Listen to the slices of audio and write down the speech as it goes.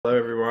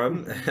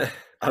everyone.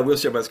 I will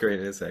share my screen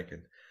in a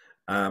second.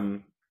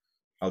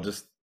 I'll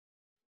just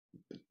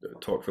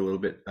talk for a little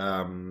bit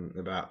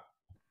about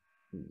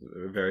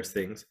various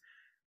things,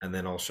 and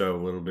then I'll show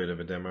a little bit of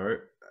a demo.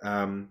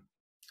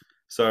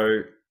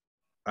 So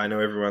I know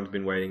everyone's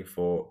been waiting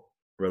for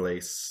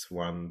release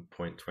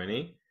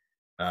 1.20,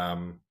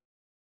 and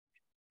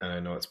I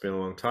know it's been a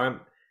long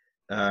time.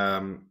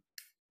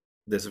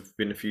 There's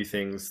been a few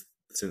things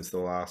since the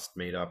last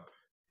meetup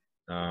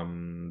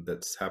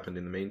that's happened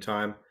in the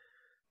meantime.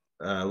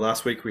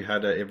 Last week we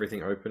had a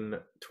Everything Open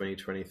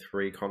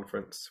 2023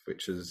 conference,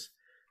 which is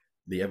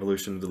the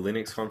evolution of the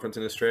Linux conference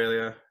in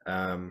Australia.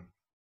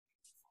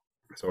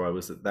 So I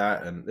was at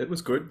that, and it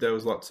was good. There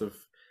was lots of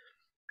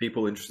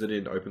people interested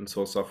in open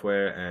source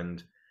software,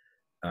 and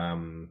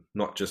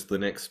not just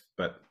Linux,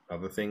 but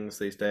other things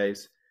these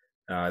days.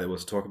 There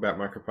was talk about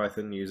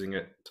MicroPython, using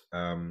it.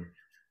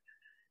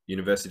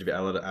 University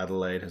of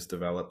Adelaide has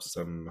developed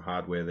some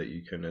hardware that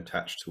you can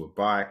attach to a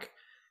bike,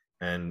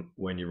 and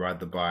when you ride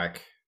the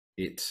bike,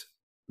 it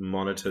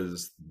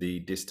monitors the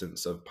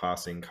distance of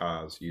passing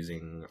cars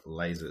using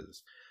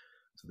lasers.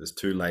 So there's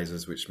two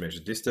lasers which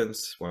measure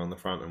distance, one on the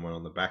front and one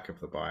on the back of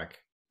the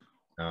bike.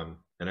 And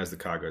as the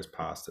car goes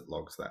past, it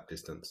logs that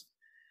distance.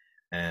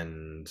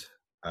 And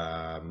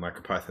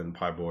MicroPython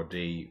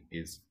PyBoard-D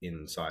is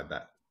inside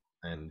that,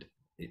 and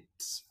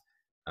it's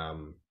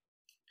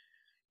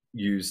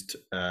used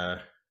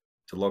to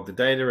log the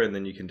data, and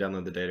then you can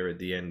download the data at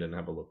the end and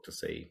have a look to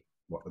see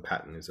what the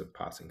pattern is of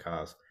passing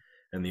cars.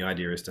 And the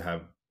idea is to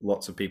have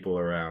lots of people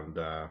around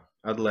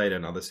Adelaide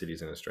and other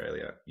cities in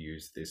Australia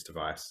use this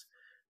device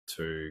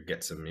to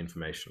get some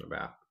information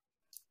about,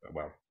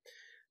 well,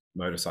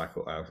 motor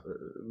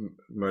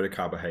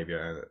car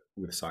behavior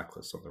with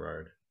cyclists on the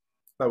road.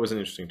 That was an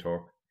interesting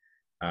talk.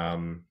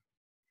 And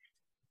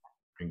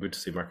good to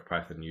see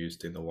MicroPython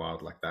used in the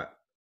wild like that.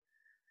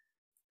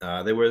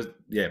 There were,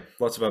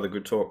 lots of other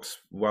good talks.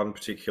 One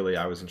particularly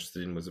I was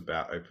interested in was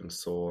about open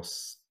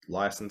source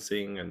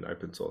licensing and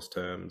open source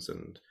terms,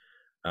 and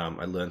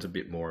I learned a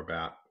bit more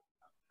about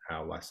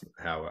how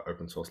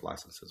open source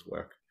licenses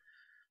work.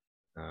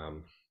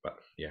 But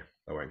yeah,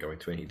 I won't go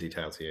into any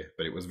details here,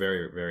 but it was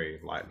very, very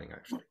enlightening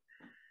actually.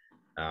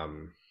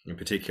 In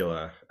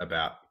particular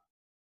about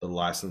the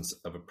license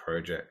of a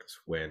project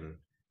when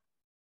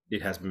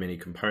it has many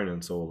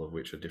components, all of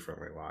which are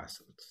differently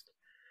licensed.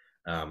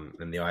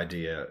 And the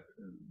idea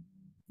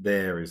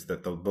there is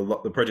that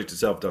the project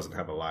itself doesn't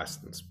have a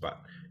license, but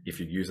if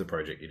you use a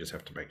project, you just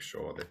have to make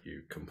sure that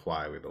you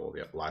comply with all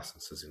the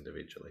licenses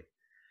individually.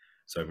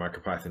 So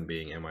MicroPython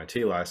being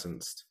MIT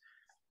licensed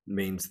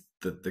means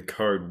that the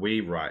code we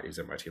write is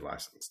MIT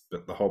licensed,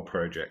 but the whole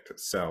project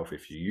itself,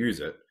 if you use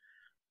it,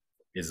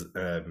 is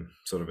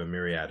sort of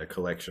a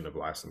collection of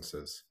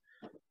licenses,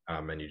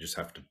 and you just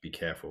have to be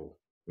careful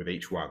with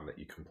each one that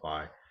you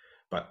comply.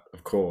 But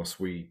of course,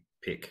 we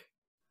pick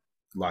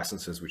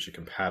licenses which are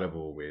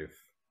compatible with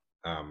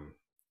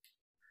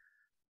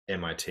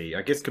MIT.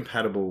 I guess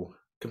compatible,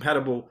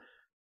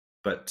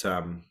 but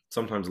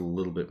sometimes a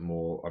little bit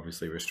more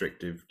obviously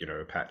restrictive. You know,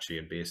 Apache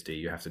and BSD,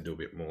 you have to do a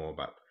bit more,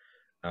 but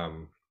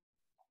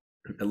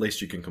at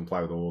least you can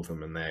comply with all of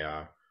them, and they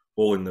are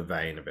all in the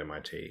vein of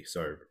MIT.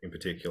 So in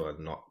particular,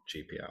 not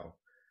GPL.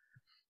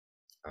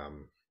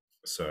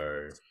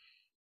 So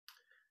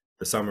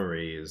the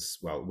summary is,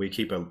 well, we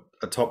keep a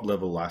top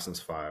level license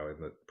file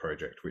in the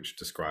project which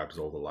describes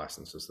all the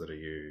licenses that are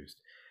used.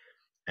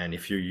 And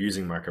if you're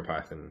using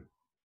MicroPython,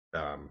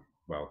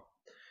 well,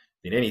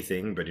 in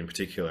anything, but in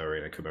particular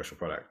in a commercial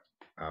product,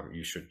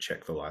 you should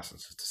check the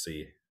licenses to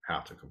see how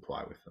to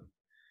comply with them.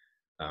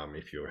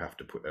 If you have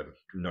to put a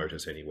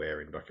notice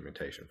anywhere in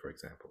documentation, for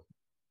example.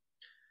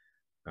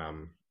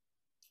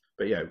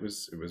 But yeah, it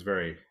was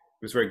very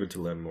good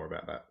to learn more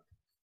about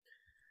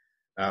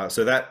that.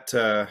 So that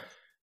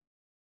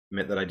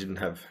meant that I didn't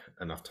have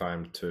enough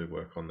time to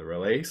work on the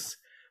release,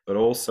 but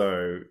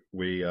also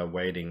we are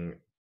waiting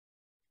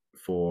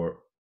for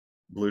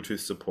Bluetooth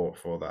support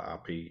for the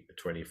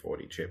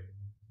RP2040 chip,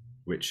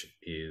 which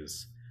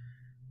is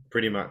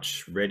pretty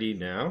much ready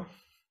now.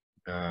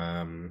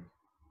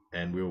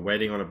 And we were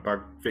waiting on a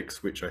bug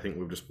fix, which I think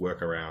we'll just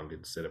work around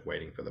instead of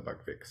waiting for the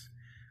bug fix.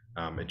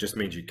 It just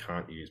means you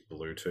can't use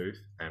Bluetooth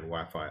and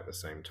Wi-Fi at the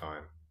same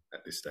time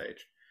at this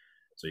stage.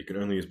 So you can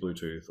only use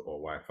Bluetooth or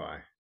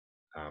Wi-Fi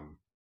on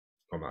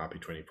the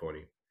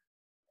RP2040.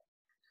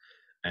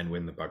 And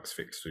when the bug's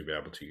fixed, we'll be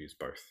able to use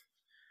both.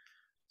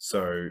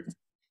 So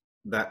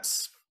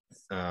that's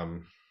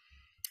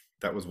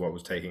that was what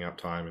was taking up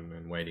time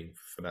and waiting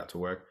for that to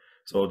work.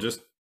 So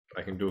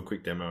I can do a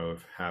quick demo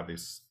of how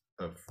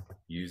of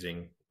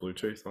using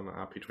Bluetooth on the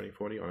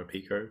RP2040 on a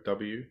Picow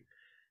W,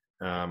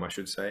 I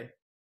should say.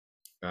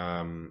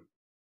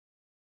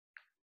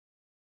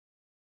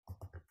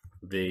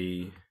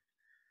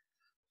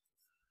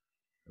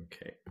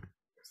 Okay,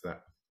 so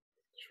that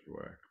should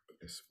work, but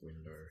this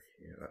window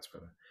here, that's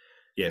better.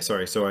 Yeah,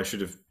 sorry, so I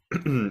should have,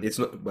 it's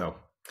not, well,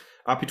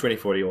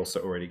 RP2040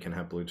 also already can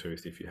have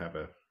Bluetooth if you have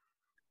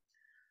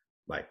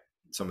like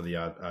some of the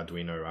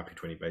Arduino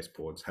RP20 based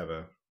boards have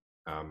a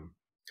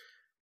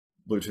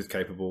Bluetooth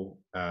capable,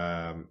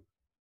 I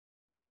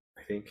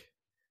think,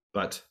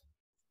 but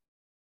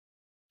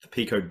the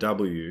Pico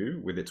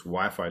W with its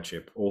Wi-Fi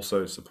chip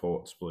also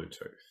supports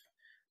Bluetooth.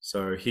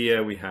 So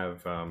here we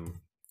have, I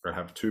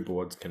have 2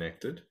 boards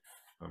connected.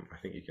 I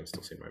think you can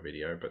still see my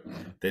video, but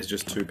there's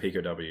just 2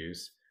 Pico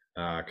Ws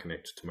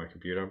connected to my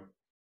computer.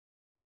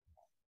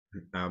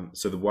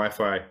 So the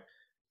Wi-Fi,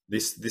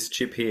 this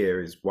chip here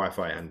is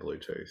Wi-Fi and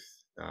Bluetooth.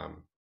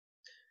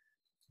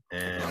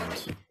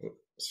 And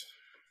oops,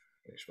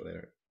 make sure they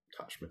don't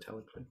touch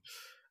metallically.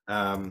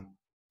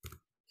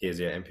 Here's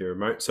your MP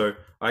remote. So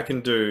I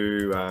can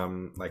do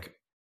like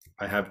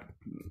I have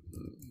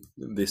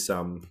this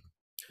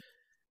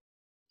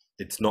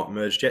it's not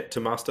merged yet to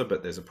master,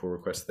 but there's a pull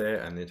request there,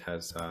 and it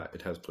has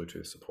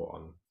Bluetooth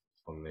support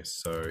on this.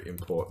 So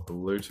import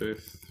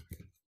Bluetooth,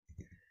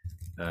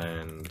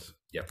 and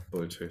yep,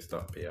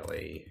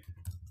 Bluetooth.ble.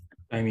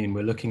 Damien,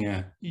 we're looking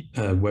at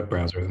a web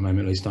browser at the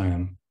moment. At least I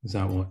am. Is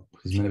that what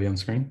is meant to be on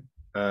screen?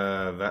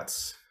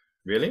 That's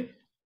really.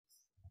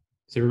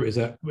 Is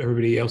that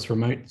everybody else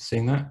remote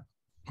seeing that,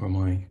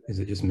 or is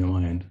it just me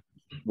on my end?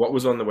 What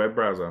was on the web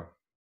browser?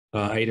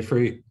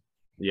 Adafruit.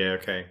 Yeah,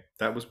 okay.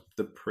 That was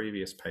the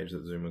previous page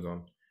that Zoom was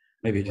on.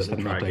 Maybe it just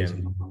hadn't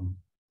updated.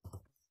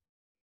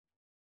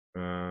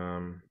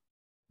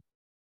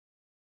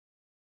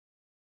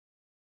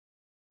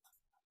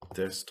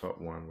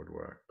 Desktop one would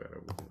work better,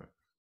 wouldn't it?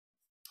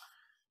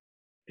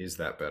 Is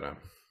that better?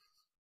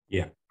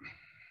 Yeah.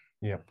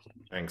 Yeah.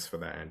 Thanks for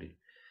that, Andy.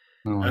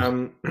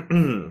 No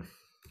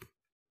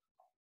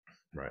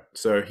right.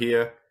 So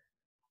here,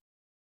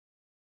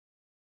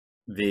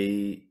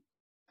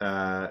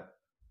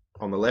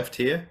 on the left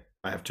here,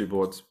 I have 2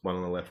 boards, one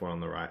on the left, one on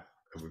the right,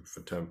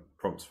 for term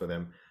prompts for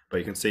them. But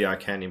you can see I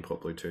can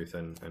input Bluetooth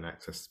and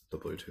access the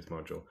Bluetooth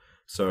module.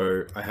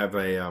 So I have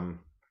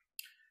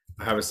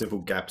a simple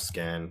gap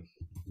scan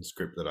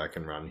script that I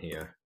can run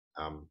here,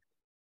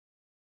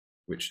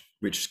 which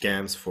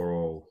scans for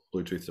all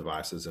Bluetooth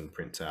devices and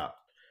prints out,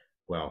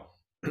 well,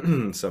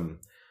 some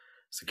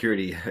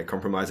security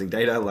compromising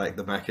data like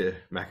the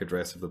MAC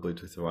address of the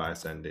Bluetooth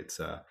device and its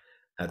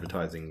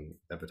advertising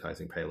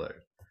payload.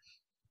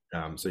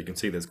 So you can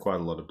see there's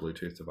quite a lot of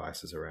Bluetooth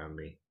devices around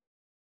me.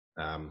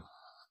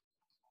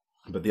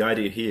 But the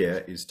idea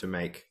here is to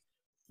make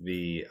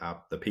the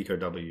Pico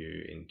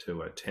W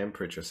into a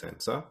temperature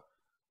sensor.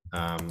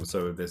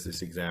 So there's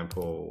this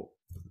example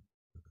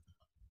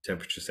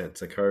temperature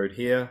sensor code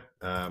here.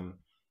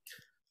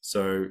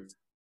 So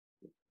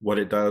what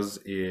it does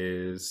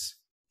is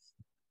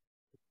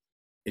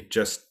it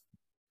just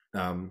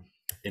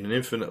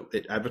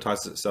it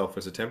advertises itself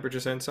as a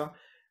temperature sensor,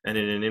 and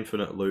in an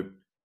infinite loop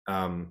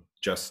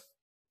just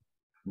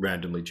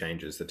randomly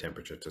changes the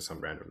temperature to some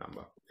random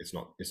number. It's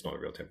not a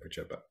real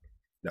temperature, but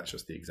that's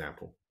just the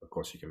example. Of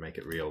course, you can make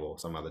it real or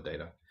some other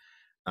data.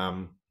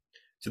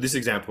 So this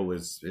example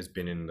has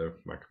been in the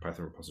MicroPython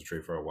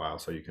repository for a while,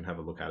 so you can have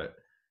a look at it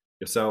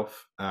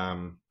yourself.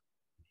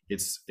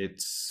 It's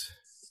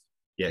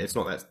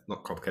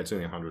not complicated. It's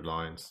only 100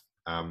 lines.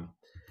 And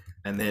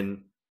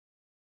then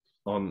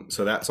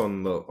so that's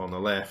on the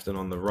left, and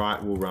on the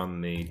right we'll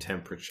run the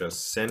temperature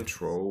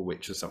central,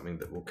 which is something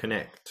that will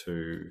connect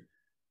to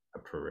a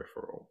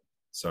peripheral.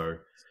 So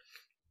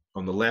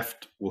on the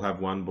left we'll have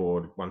one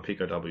board, one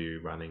Pico W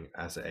running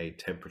as a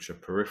temperature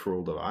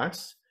peripheral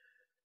device,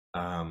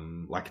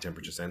 like a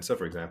temperature sensor,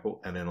 for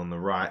example. And then on the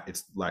right,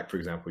 it's like, for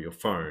example, your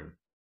phone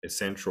is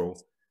central.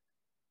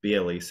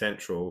 BLE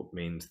central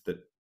means that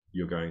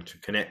you're going to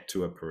connect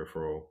to a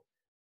peripheral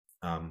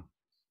and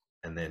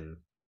then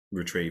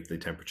retrieve the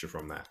temperature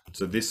from that.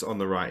 So this on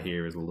the right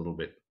here is a little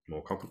bit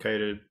more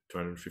complicated,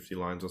 250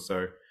 lines or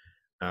so.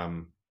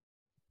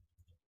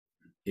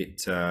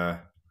 It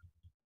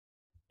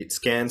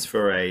scans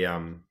for a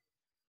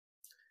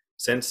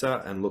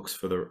sensor and looks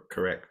for the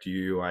correct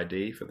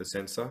UUID for the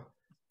sensor,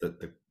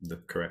 the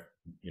correct,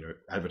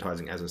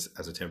 advertising as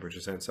a temperature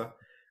sensor.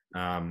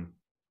 And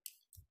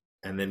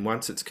then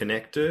once it's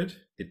connected,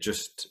 it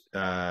just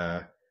in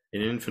an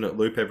infinite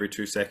loop every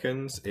 2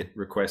 seconds, it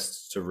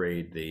requests to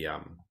read the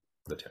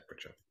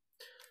temperature.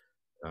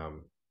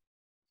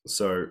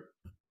 So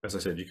as I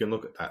said, you can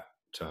look at that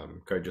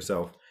code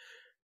yourself.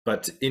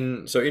 But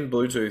in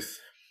Bluetooth,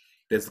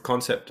 there's the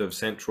concept of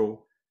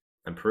central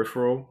and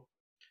peripheral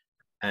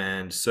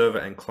and server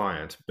and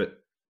client,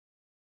 but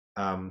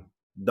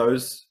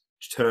those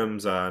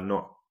terms are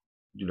not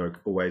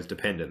always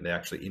dependent. They're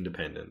actually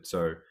independent.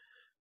 So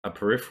a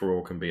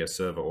peripheral can be a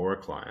server or a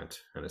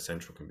client, and a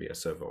central can be a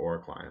server or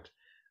a client.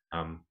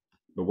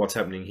 But what's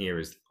happening here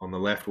is on the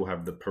left we'll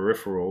have the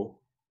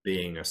peripheral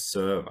being a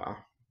server.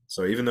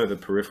 So even though the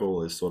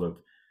peripheral is sort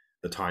of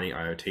the tiny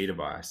IoT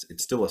device,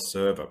 it's still a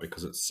server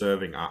because it's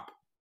serving up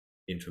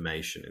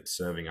information, it's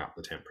serving up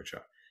the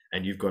temperature,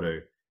 and you've got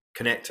to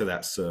connect to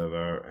that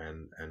server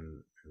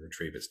and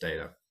retrieve its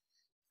data.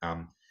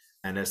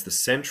 And as the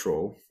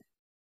central,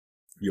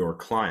 you're a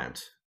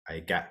client,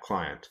 a GATT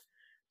client.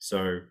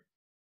 So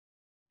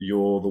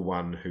you're the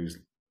one who's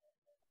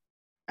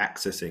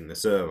accessing the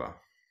server.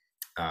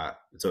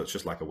 So it's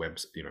just like a web,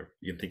 you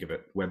can think of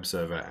it, web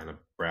server, and a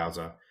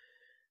browser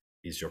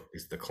is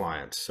the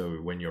client. So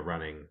when you're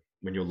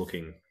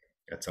looking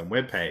at some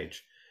web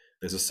page,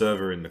 there's a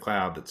server in the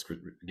cloud that's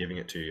giving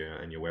it to you,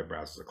 and your web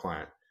browser is a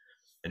client.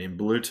 And in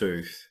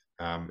Bluetooth,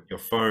 your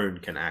phone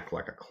can act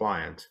like a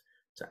client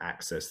to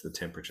access the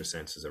temperature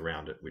sensors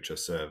around it, which are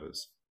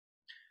servers.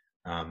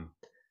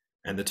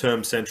 And the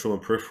term central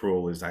and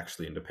peripheral is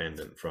actually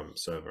independent from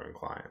server and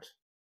client.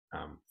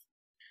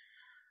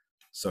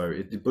 So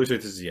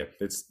Bluetooth is,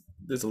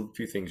 there's a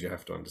few things you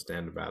have to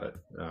understand about it.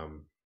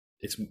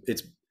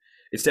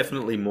 It's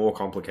definitely more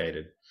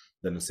complicated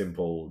than a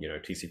simple,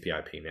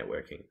 TCP/IP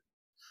networking,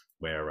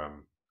 where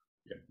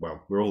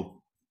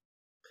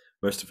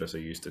most of us are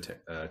used to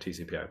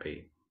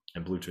TCP/IP,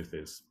 and Bluetooth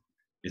is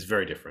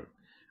very different,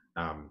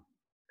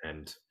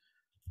 and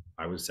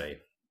I would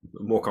say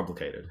more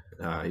complicated,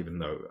 even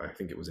though I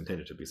think it was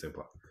intended to be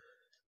simpler.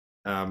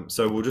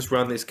 So we'll just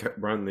run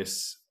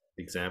this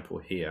example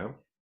here.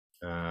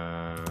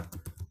 I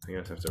think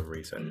I have to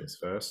reset this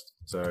first.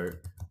 So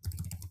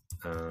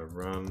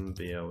run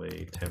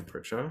BLE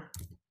temperature.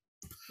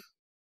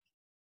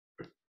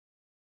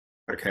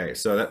 Okay,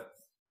 so I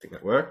think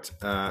that worked.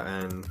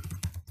 And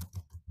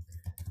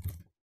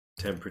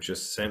temperature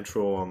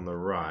central on the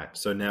right.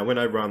 So now when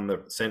I run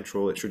the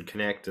central, it should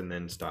connect and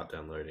then start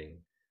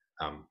downloading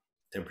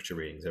temperature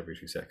readings every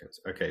 2 seconds.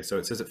 Okay, so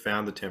it says it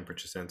found the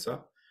temperature sensor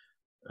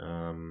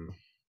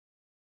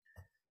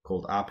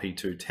called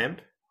RP2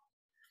 temp,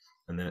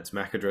 and then its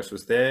MAC address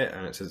was there,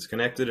 and it says it's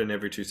connected, and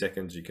every 2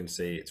 seconds you can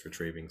see it's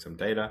retrieving some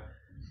data.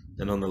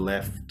 And on the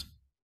left,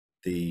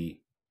 the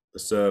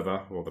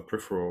server or the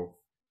peripheral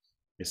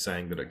is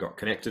saying that it got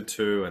connected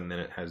to, and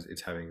then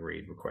it's having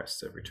read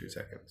requests every 2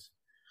 seconds.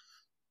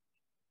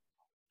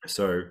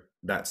 So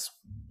that's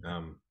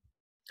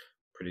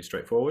pretty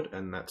straightforward,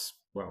 and that's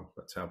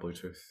how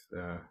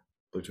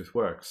Bluetooth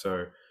works.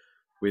 So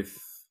with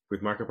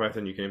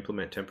MicroPython, you can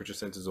implement temperature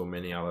sensors or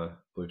many other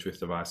Bluetooth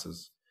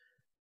devices.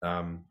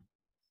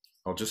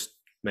 I'll just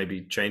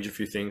maybe change a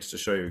few things to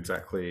show you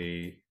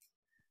exactly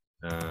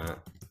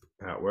how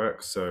it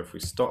works. So if we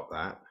stop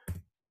that,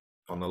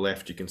 on the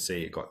left you can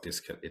see it got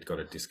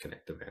a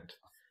disconnect event,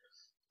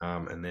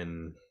 and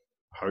then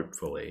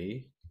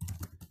hopefully,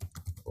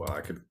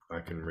 I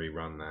can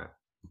rerun that.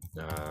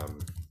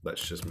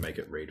 Let's just make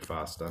it read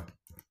faster.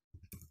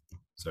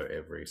 So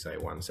every, say,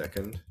 1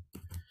 second,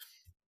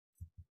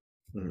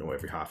 or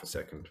every half a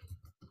second.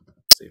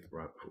 See if it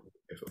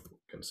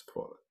can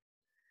support it.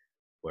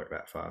 Work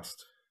that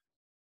fast.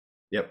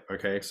 Yep.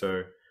 Okay.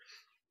 So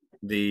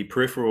the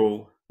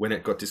peripheral, when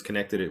it got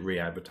disconnected, it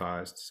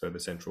re-advertised. So the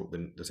central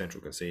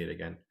can see it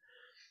again.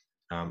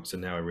 So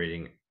now we're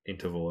reading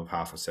interval of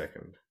half a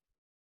second.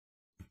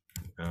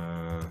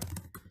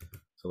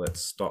 So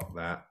let's stop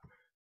that,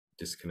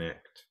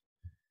 disconnect,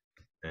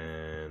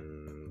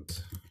 and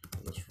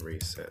let's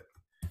reset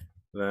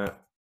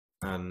that.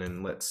 And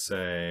then let's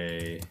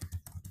say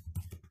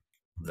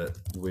that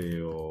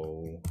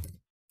we'll,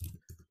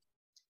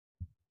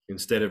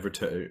 instead of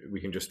we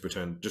can just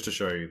return, just to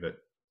show you that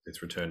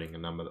it's returning a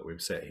number that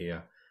we've set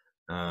here.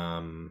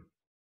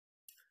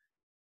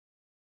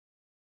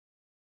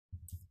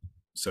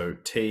 So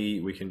T,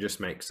 we can just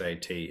make, say,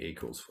 T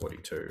equals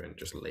 42 and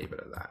just leave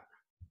it at that.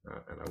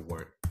 And I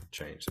won't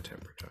change the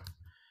temperature.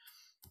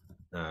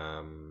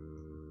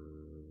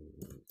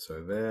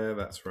 So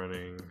that's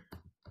running.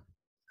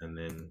 And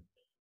then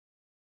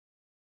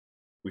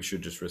we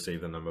should just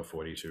receive the number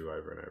 42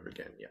 over and over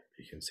again. Yeah,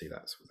 you can see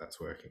that's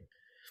working.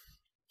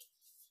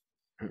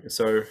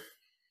 So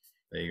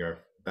there you go.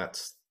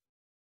 That's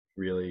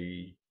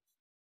really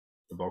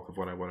the bulk of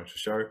what I wanted to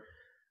show,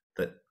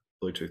 that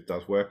Bluetooth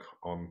does work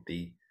on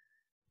the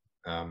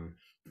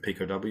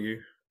Picow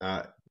W.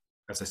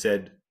 As I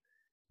said,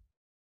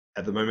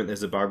 at the moment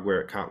there's a bug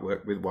where it can't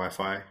work with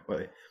Wi-Fi.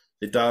 Well,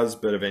 it does,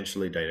 but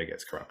eventually data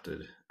gets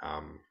corrupted.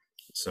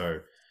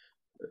 So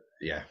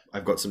yeah,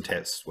 I've got some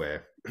tests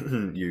where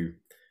you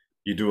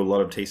do a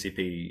lot of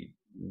TCP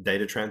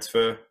data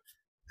transfer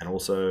and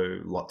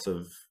also lots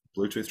of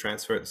Bluetooth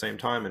transfer at the same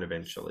time, and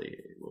eventually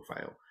it will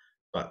fail.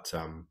 But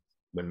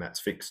when that's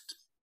fixed,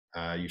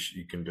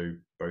 you can do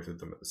both of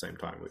them at the same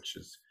time, which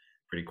is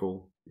pretty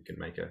cool. You can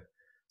make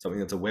something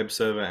that's a web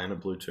server and a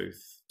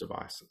Bluetooth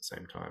device at the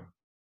same time.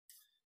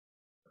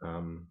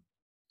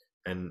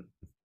 And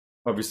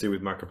obviously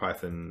with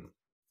MicroPython,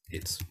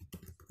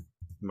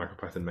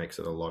 MicroPython makes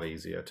it a lot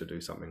easier to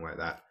do something like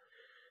that.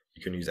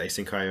 You can use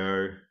async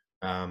IO,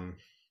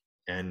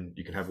 and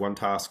you can have one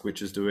task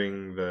which is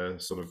doing the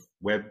sort of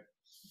web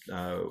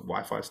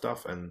Wi-Fi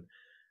stuff, and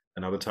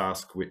another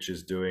task which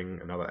is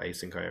doing another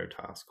async IO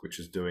task, which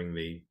is doing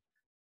the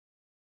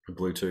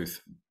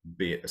Bluetooth,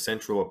 be it a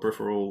central or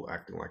peripheral,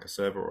 acting like a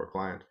server or a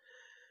client.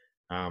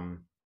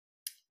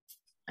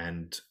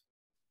 And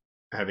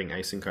having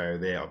async IO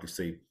there,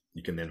 obviously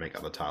you can then make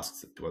other tasks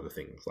that do other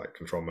things like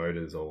control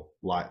motors or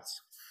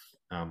lights.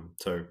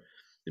 So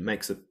it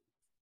makes it,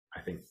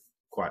 I think,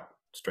 quite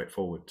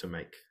straightforward to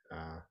make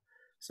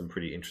some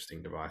pretty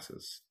interesting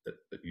devices that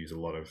use a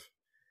lot of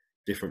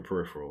different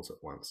peripherals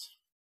at once.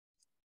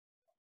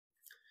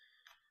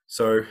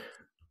 So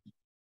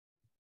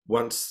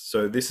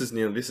this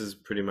is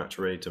pretty much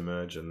ready to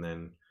merge, and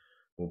then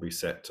we'll be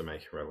set to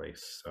make a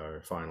release. So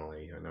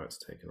finally, I know it's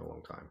taken a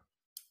long time.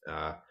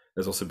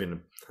 There's also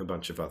been a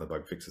bunch of other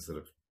bug fixes that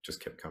have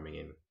just kept coming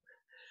in,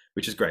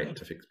 which is great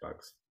to fix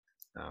bugs.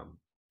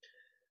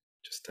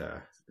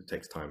 It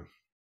takes time.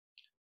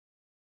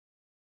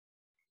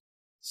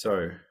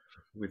 So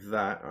with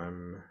that,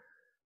 I'm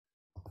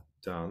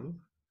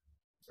done.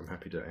 I'm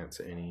happy to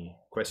answer any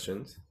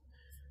questions.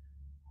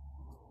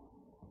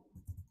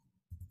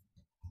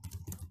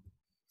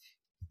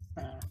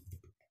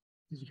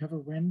 Did you cover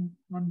when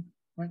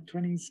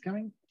 1.20 is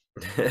coming?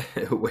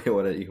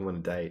 You want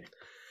a date?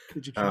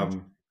 Did you try?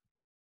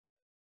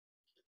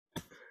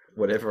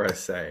 Whatever I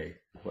say.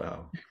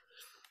 Well,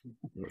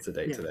 what's the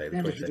date today? The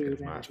 22nd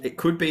of March. It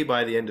could be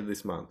by the end of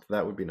this month.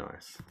 That would be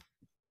nice.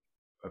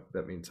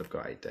 That means I've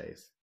got 8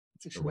 days.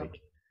 It's a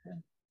week. Yeah,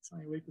 it's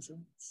only a week or so.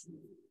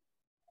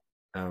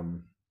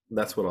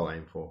 That's what I'll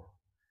aim for.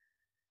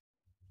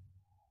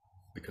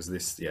 Because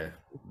this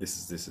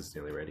is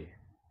nearly ready.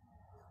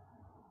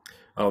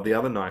 Oh, the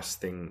other nice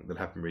thing that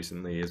happened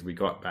recently is we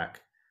got back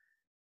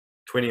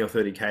 20 or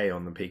 30K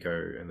on the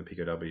Picow and the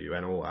Picow W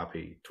and all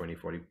RP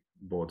 2040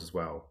 boards as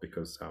well,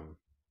 because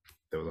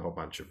there was a whole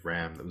bunch of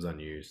RAM that was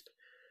unused.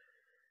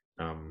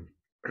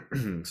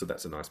 So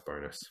that's a nice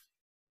bonus.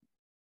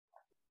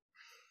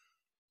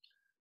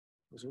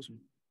 That's awesome.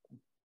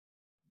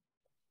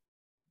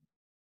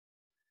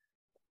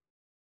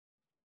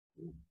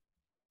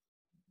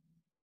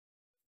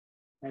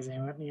 Has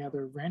anyone got any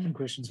other random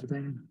questions for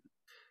Damien?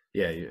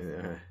 Yeah,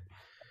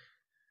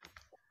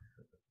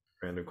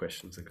 random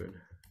questions are good.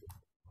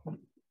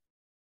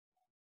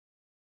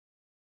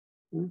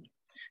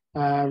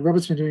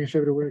 Robert's been doing a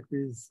fair bit of work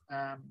with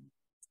what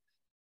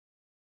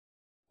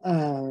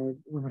am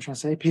I trying to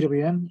say?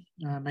 PWM,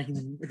 making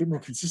them a bit more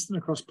consistent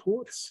across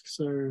ports.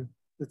 So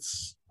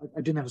that's,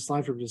 I didn't have a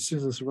slide for it, but as soon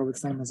as I saw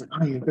Robert's name, I was like,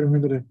 oh, yeah, I've got to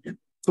remember to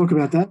talk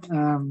about that.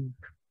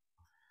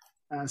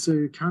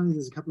 So currently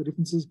there's a couple of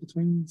differences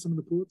between some of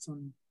the ports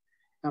on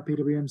how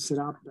PWM's set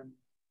up and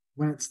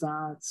when it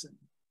starts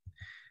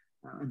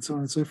and so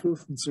on and so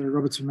forth. And so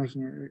Robert's been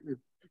making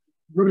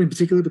Robert in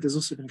particular, but there's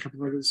also been a couple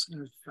of others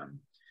who have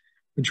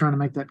been trying to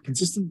make that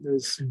consistent.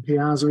 There's some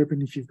PRs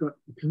open. If you've got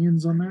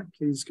opinions on that,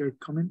 please go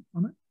comment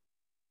on it.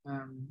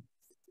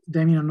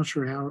 Damien, I'm not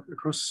sure how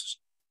across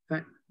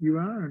that you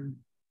are. And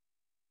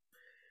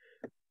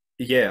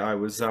yeah, I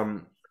was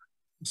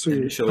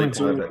initially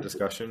part of that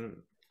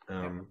discussion.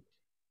 I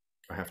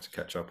have to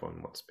catch up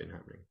on what's been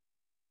happening.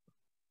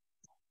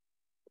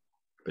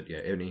 But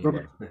yeah,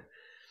 Robert,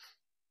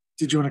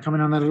 did you want to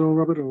comment on that at all,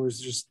 Robert, or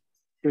is it just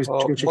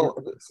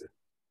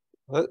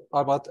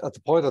I'm at the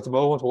point at the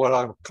moment where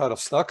I'm kind of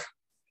stuck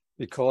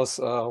because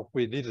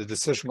we need a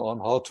decision on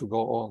how to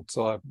go on.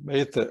 So I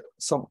made the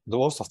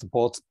most of the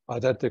ports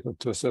identical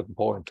to a certain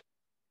point.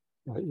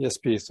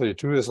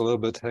 ESP32 is a little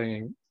bit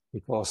hanging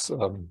because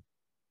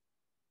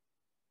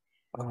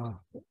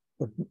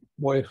the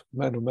way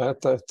man who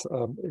made that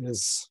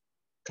is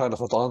kind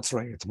of not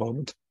answering at the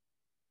moment.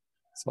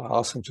 So I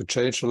asked him to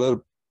change a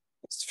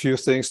few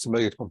things to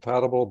make it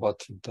compatible,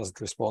 but he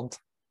doesn't respond.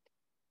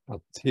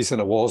 But he's in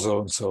a war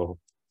zone, so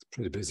it's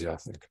pretty busy, I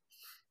think.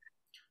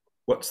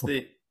 What was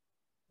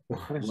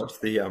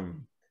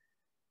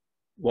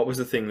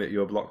the thing that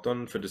you're blocked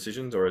on for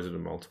decisions, or is it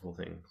multiple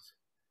things?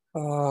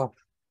 Well,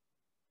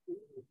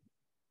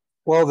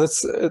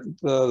 that's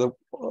the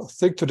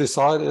thing to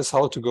decide is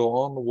how to go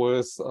on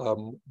with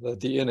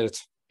the init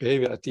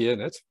behavior at the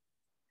init,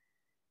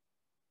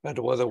 and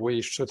whether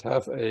we should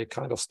have a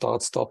kind of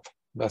start-stop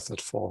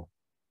method for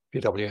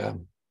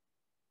PWM.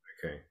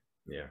 Okay,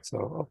 yeah.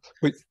 So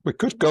we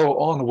could go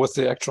on with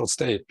the actual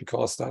state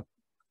because that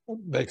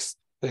makes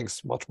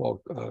things much more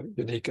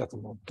unique at the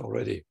moment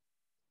already,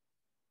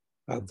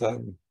 and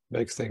then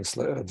make things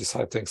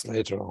decide things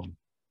later on.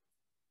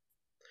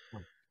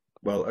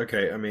 Well,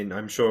 okay. I mean,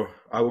 I'm sure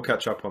I will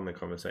catch up on the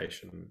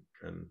conversation,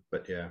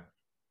 but yeah.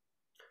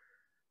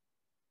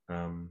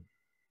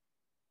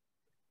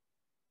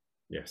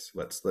 Yes,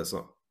 let's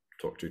not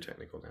talk too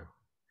technical now.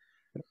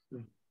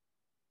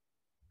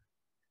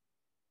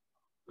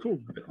 Cool.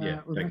 But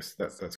yeah, well, thanks. That's